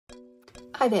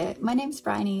Hi there, my name's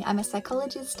Bryony. I'm a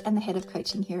psychologist and the head of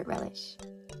coaching here at Relish.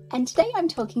 And today I'm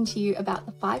talking to you about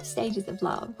the 5 stages of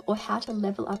love, or how to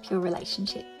level up your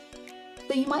relationship.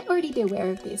 So you might already be aware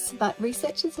of this, but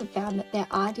researchers have found that there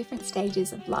are different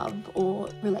stages of love or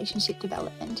relationship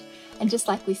development. And just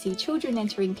like we see children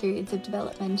entering periods of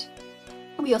development,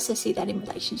 we also see that in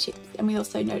relationships. And we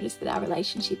also notice that our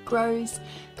relationship goes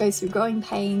through growing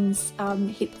pains,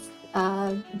 hits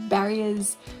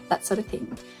barriers, that sort of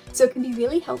thing. So it can be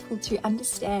really helpful to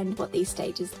understand what these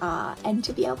stages are and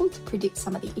to be able to predict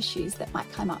some of the issues that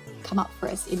might come up for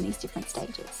us in these different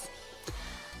stages.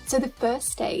 So the first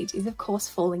stage is, of course,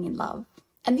 falling in love.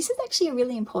 And this is actually a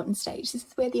really important stage. This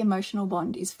is where the emotional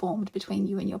bond is formed between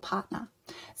you and your partner.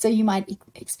 So you might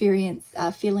experience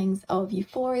feelings of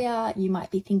euphoria, you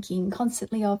might be thinking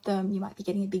constantly of them, you might be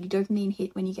getting a big dopamine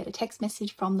hit when you get a text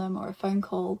message from them or a phone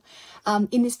call.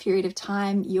 In this period of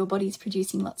time, your body's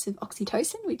producing lots of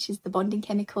oxytocin, which is the bonding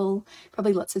chemical,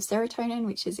 probably lots of serotonin,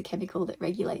 which is a chemical that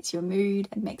regulates your mood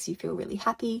and makes you feel really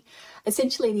happy.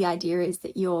 Essentially, the idea is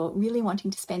that you're really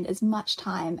wanting to spend as much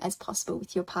time as possible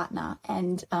with your partner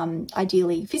and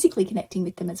ideally physically connecting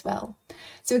with them as well.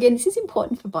 So again, this is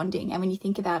important for bonding. And when you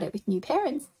think about it with new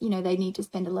parents, you know, they need to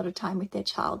spend a lot of time with their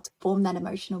child to form that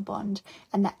emotional bond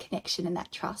and that connection and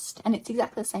that trust. And it's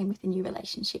exactly the same with a new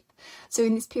relationship. So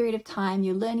in this period of time,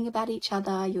 you're learning about each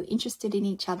other, you're interested in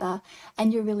each other,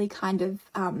 and you're really kind of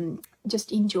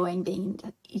just enjoying being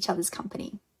in each other's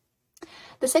company.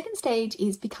 The second stage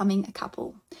is becoming a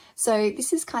couple. So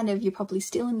this is kind of, you're probably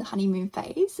still in the honeymoon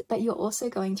phase, but you're also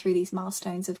going through these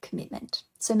milestones of commitment.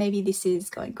 So maybe this is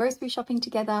going grocery shopping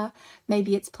together,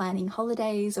 maybe it's planning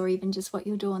holidays, or even just what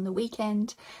you'll do on the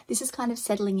weekend. This is kind of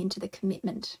settling into the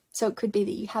commitment. So it could be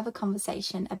that you have a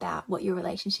conversation about what your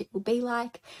relationship will be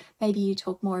like. Maybe you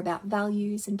talk more about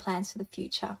values and plans for the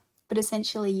future. But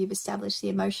essentially you've established the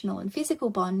emotional and physical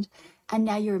bond, and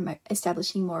now you're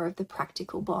establishing more of the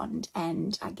practical bond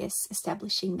and I guess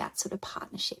establishing that sort of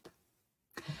partnership.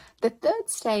 The third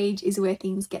stage is where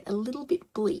things get a little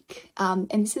bit bleak, and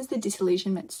this is the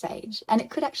disillusionment stage, and it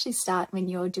could actually start when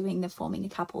you're doing the forming a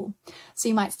couple. So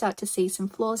you might start to see some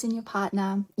flaws in your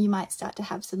partner, you might start to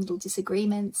have some little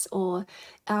disagreements, or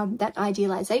that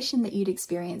idealization that you'd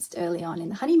experienced early on in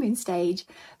the honeymoon stage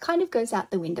kind of goes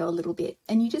out the window a little bit,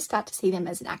 and you just start to see them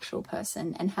as an actual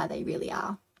person and how they really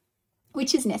are.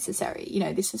 Which is necessary. You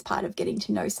know, this is part of getting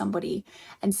to know somebody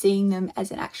and seeing them as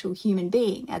an actual human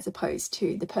being as opposed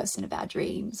to the person of our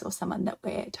dreams or someone that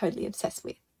we're totally obsessed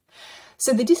with.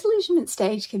 So the disillusionment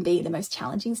stage can be the most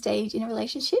challenging stage in a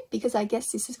relationship, because I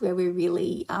guess this is where we're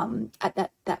really at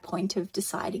that point of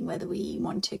deciding whether we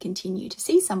want to continue to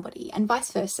see somebody, and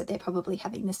vice versa, they're probably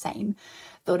having the same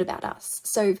thought about us.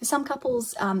 So for some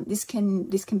couples, this can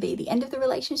be the end of the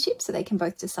relationship, so they can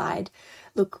both decide,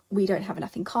 look, we don't have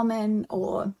enough in common,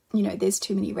 or, you know, there's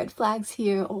too many red flags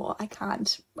here, or I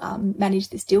can't manage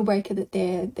this deal breaker that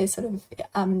they're sort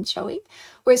of showing.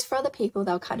 Whereas for other people,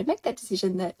 they'll kind of make that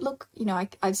decision that, look, you know,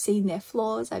 I've seen their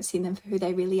flaws, I've seen them for who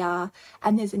they really are,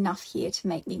 and there's enough here to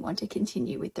make me want to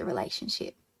continue with the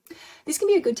relationship. This can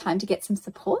be a good time to get some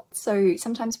support. So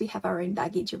sometimes we have our own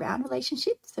baggage around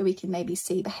relationships, so we can maybe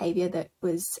see behavior that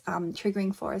was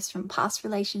triggering for us from past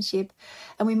relationship,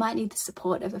 and we might need the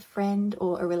support of a friend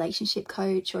or a relationship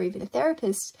coach or even a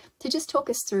therapist to just talk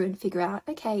us through and figure out,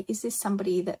 okay, is this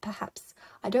somebody that perhaps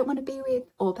I don't want to be with,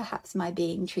 or perhaps am I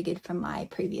being triggered from my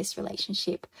previous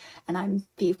relationship and I'm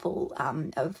fearful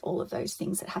of all of those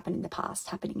things that happened in the past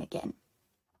happening again.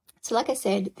 So like I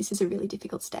said, this is a really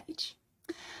difficult stage.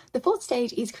 The fourth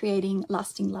stage is creating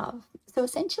lasting love. So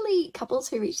essentially, couples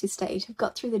who reach this stage have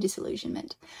got through the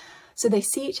disillusionment. So they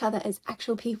see each other as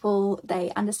actual people,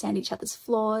 they understand each other's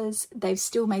flaws, they've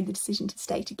still made the decision to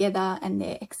stay together, and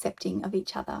they're accepting of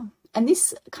each other. And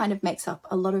this kind of makes up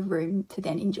a lot of room to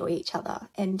then enjoy each other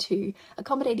and to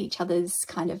accommodate each other's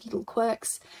kind of little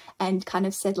quirks and kind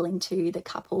of settle into the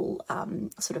couple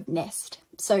sort of nest.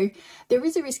 So there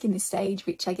is a risk in this stage,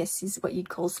 which I guess is what you'd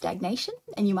call stagnation.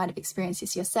 And you might have experienced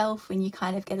this yourself when you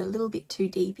kind of get a little bit too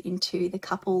deep into the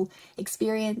couple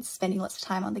experience, spending lots of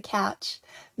time on the couch,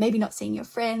 maybe not seeing your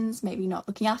friends, maybe not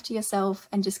looking after yourself,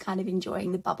 and just kind of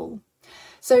enjoying the bubble.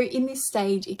 So in this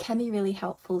stage, it can be really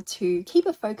helpful to keep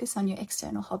a focus on your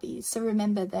external hobbies. So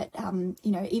remember that,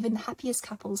 you know, even the happiest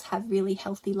couples have really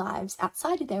healthy lives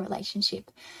outside of their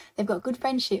relationship. They've got good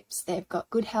friendships, they've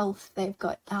got good health, they've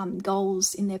got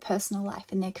goals in their personal life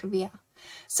and their career.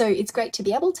 So it's great to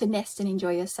be able to nest and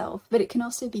enjoy yourself, but it can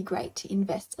also be great to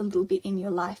invest a little bit in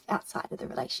your life outside of the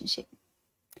relationship.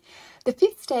 The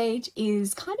fifth stage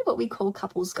is kind of what we call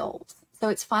couples goals. So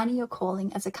it's finding your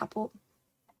calling as a couple.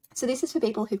 So this is for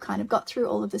people who've kind of got through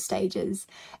all of the stages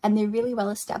and they're really well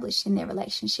established in their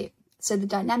relationship. So the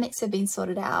dynamics have been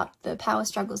sorted out, the power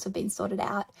struggles have been sorted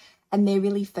out, and they're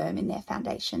really firm in their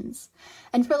foundations.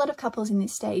 And for a lot of couples in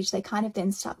this stage, they kind of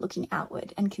then start looking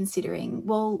outward and considering,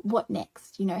 well, what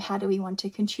next? You know, how do we want to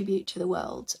contribute to the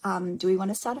world? Do we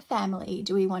want to start a family?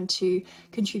 Do we want to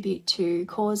contribute to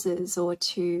causes or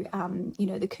to, you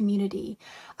know, the community?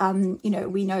 You know,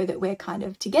 we know that we're kind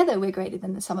of together, we're greater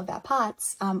than the sum of our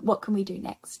parts. What can we do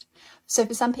next? So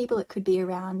for some people, it could be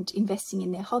around investing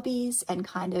in their hobbies and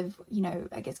kind of, you know,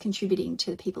 I guess contributing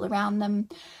to the people around them.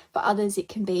 For others, it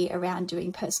can be around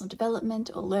doing personal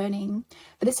development or learning.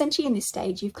 But essentially in this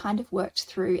stage, you've kind of worked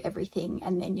through everything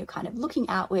and then you're kind of looking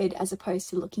outward as opposed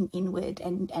to looking inward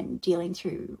and dealing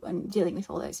with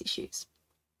all those issues.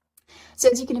 So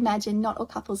as you can imagine, not all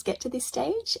couples get to this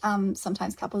stage.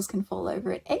 Sometimes couples can fall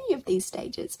over at any of these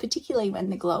stages, particularly when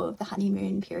the glow of the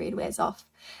honeymoon period wears off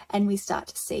and we start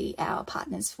to see our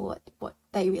partners for what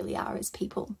they really are as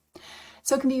people.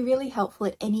 So it can be really helpful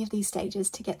at any of these stages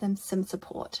to get them some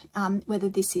support, whether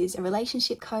this is a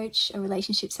relationship coach, a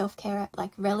relationship self-care app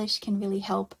like Relish can really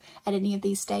help at any of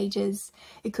these stages.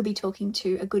 It could be talking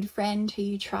to a good friend who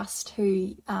you trust,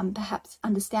 who perhaps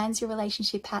understands your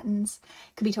relationship patterns.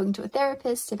 It could be talking to a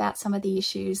therapist about some of the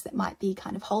issues that might be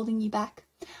kind of holding you back.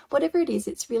 Whatever it is,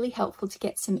 it's really helpful to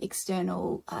get some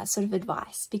external sort of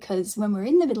advice, because when we're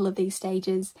in the middle of these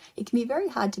stages, it can be very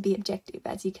hard to be objective,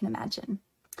 as you can imagine.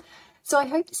 So I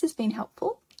hope this has been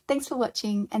helpful. Thanks for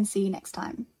watching and see you next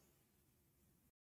time.